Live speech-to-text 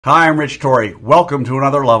Hi, I'm Rich Torrey. Welcome to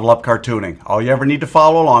another Level Up Cartooning. All you ever need to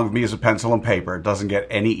follow along with me is a pencil and paper. It doesn't get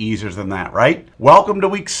any easier than that, right? Welcome to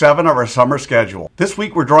week 7 of our summer schedule. This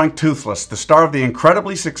week we're drawing Toothless, the star of the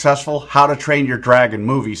incredibly successful How to Train Your Dragon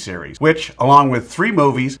movie series, which, along with 3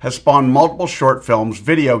 movies, has spawned multiple short films,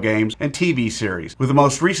 video games, and TV series. With the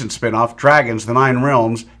most recent spin-off, Dragons: The Nine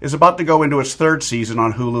Realms, is about to go into its 3rd season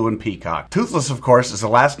on Hulu and Peacock. Toothless, of course, is the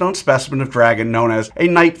last known specimen of dragon known as a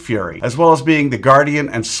Night Fury, as well as being the guardian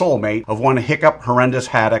and soulmate of one Hiccup Horrendous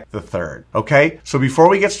Haddock III. Okay, so before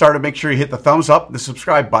we get started, make sure you hit the thumbs up, the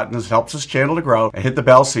subscribe button, as it helps this channel to grow, and hit the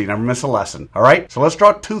bell so you never miss a lesson. Alright, so let's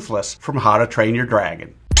draw Toothless from How to Train Your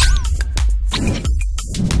Dragon.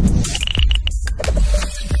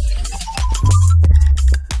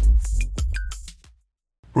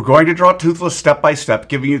 We're going to draw Toothless step by step,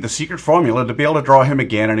 giving you the secret formula to be able to draw him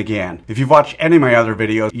again and again. If you've watched any of my other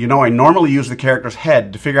videos, you know I normally use the character's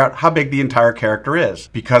head to figure out how big the entire character is.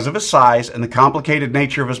 Because of his size and the complicated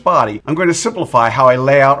nature of his body, I'm going to simplify how I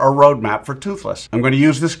lay out our roadmap for Toothless. I'm going to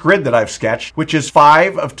use this grid that I've sketched, which is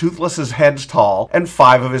 5 of Toothless's heads tall and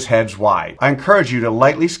 5 of his heads wide. I encourage you to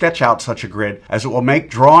lightly sketch out such a grid, as it will make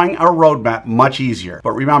drawing our roadmap much easier.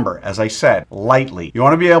 But remember, as I said, lightly. You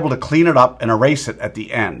want to be able to clean it up and erase it at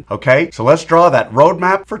the end. Okay, so let's draw that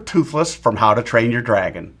roadmap for Toothless from How to Train Your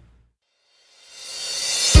Dragon.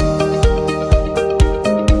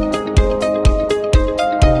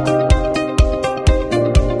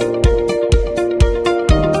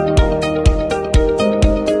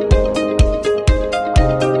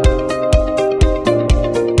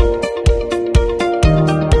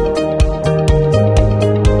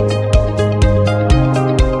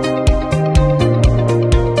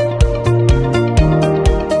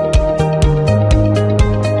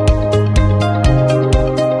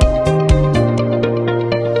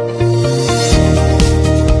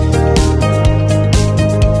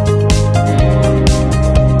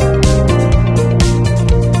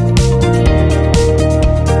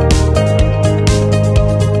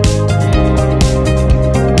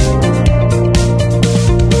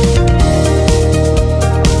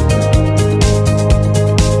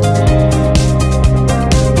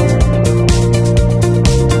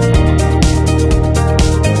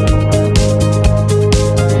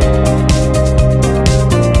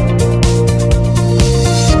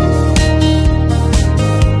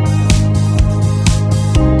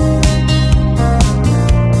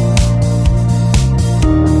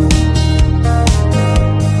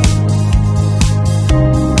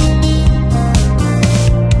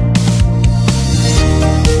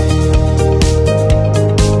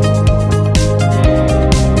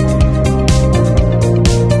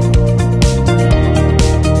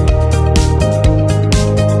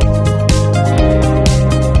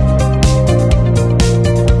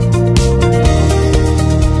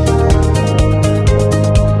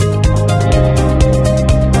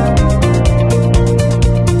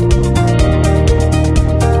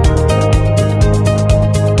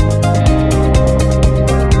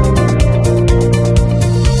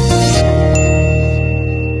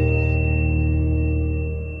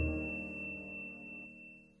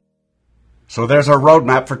 So there's our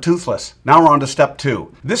roadmap for Toothless. Now we're on to step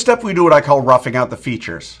 2. This step we do what I call roughing out the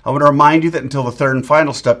features. I want to remind you that until the 3rd and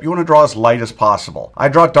final step, you want to draw as light as possible. I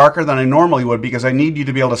draw darker than I normally would because I need you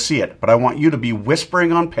to be able to see it, but I want you to be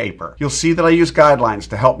whispering on paper. You'll see that I use guidelines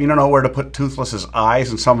to help me to know where to put Toothless's eyes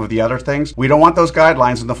and some of the other things. We don't want those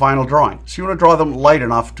guidelines in the final drawing, so you want to draw them light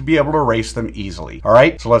enough to be able to erase them easily.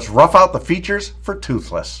 Alright, so let's rough out the features for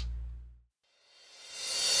Toothless.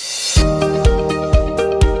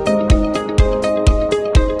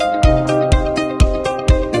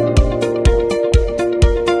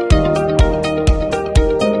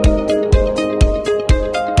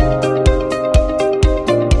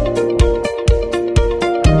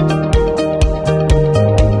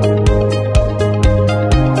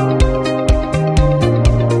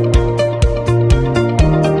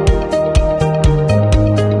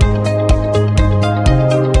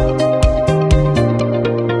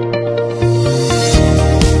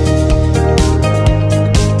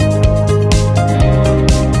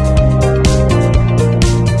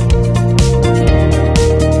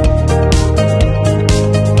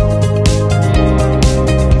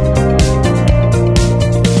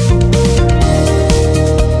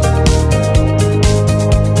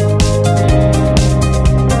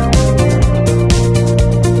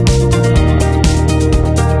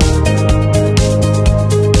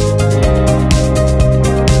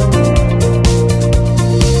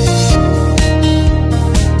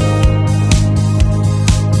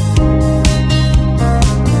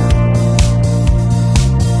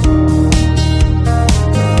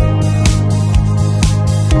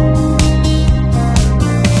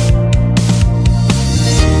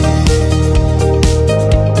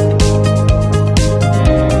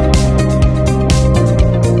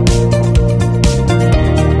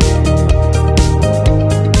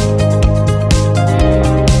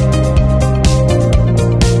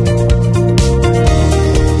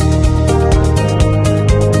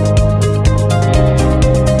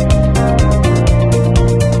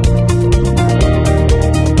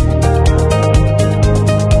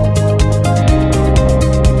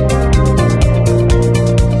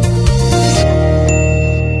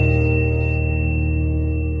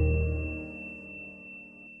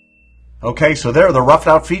 Okay, so there are the roughed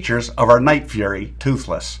out features of our Night Fury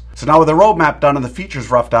Toothless. So now with the roadmap done and the features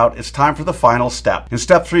roughed out, it's time for the final step. In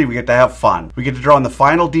step 3, we get to have fun. We get to draw in the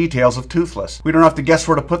final details of Toothless. We don't have to guess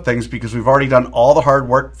where to put things because we've already done all the hard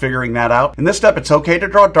work figuring that out. In this step, it's okay to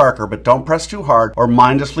draw darker, but don't press too hard or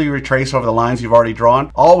mindlessly retrace over the lines you've already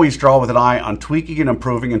drawn. Always draw with an eye on tweaking and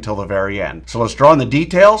improving until the very end. So let's draw in the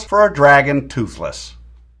details for our dragon Toothless.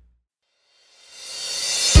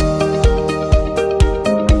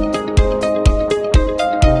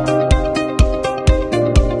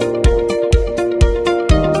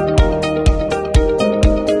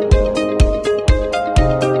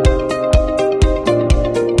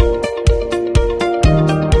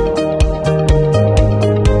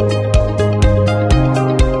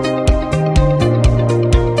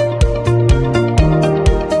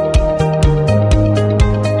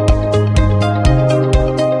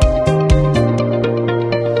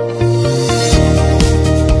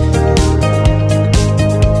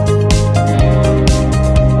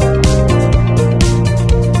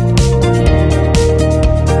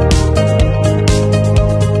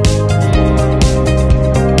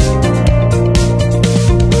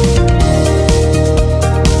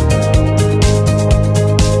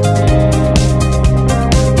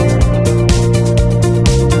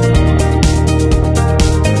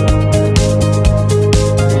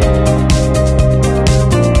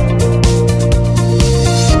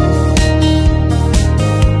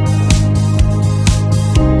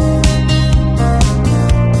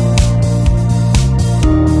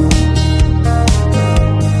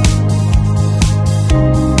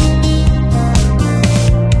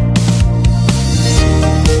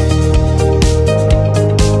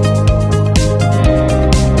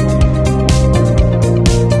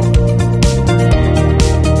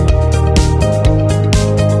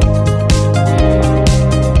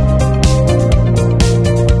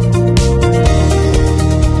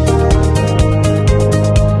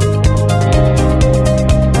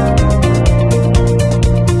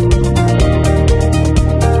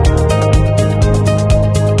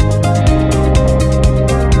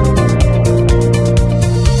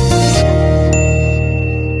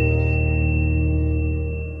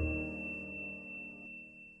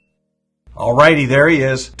 Alrighty, there he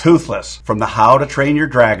is, Toothless, from the How to Train Your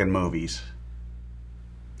Dragon movies.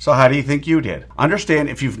 So how do you think you did? Understand,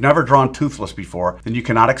 if you've never drawn Toothless before, then you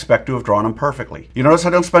cannot expect to have drawn him perfectly. You notice I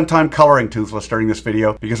don't spend time coloring Toothless during this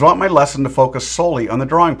video because I want my lesson to focus solely on the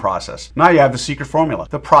drawing process. Now you have the secret formula,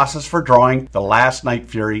 the process for drawing the last Night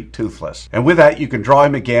Fury Toothless. And with that, you can draw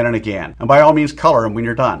him again and again. And by all means, color him when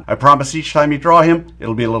you're done. I promise each time you draw him,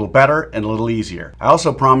 it'll be a little better and a little easier. I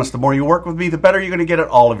also promise the more you work with me, the better you're going to get at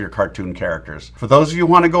all of your cartoon characters. For those of you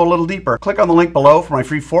who want to go a little deeper, click on the link below for my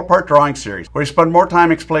free 4-part drawing series, where I spend more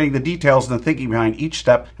time explaining the details and the thinking behind each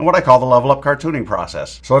step and what I call the level up cartooning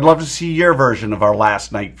process. So I'd love to see your version of our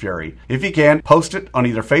last Night Fury. If you can, post it on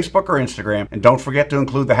either Facebook or Instagram, and don't forget to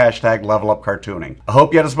include the hashtag #LevelUpCartooning. I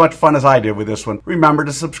hope you had as much fun as I did with this one. Remember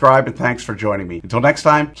to subscribe, and thanks for joining me. Until next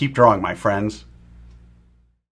time, keep drawing, my friends.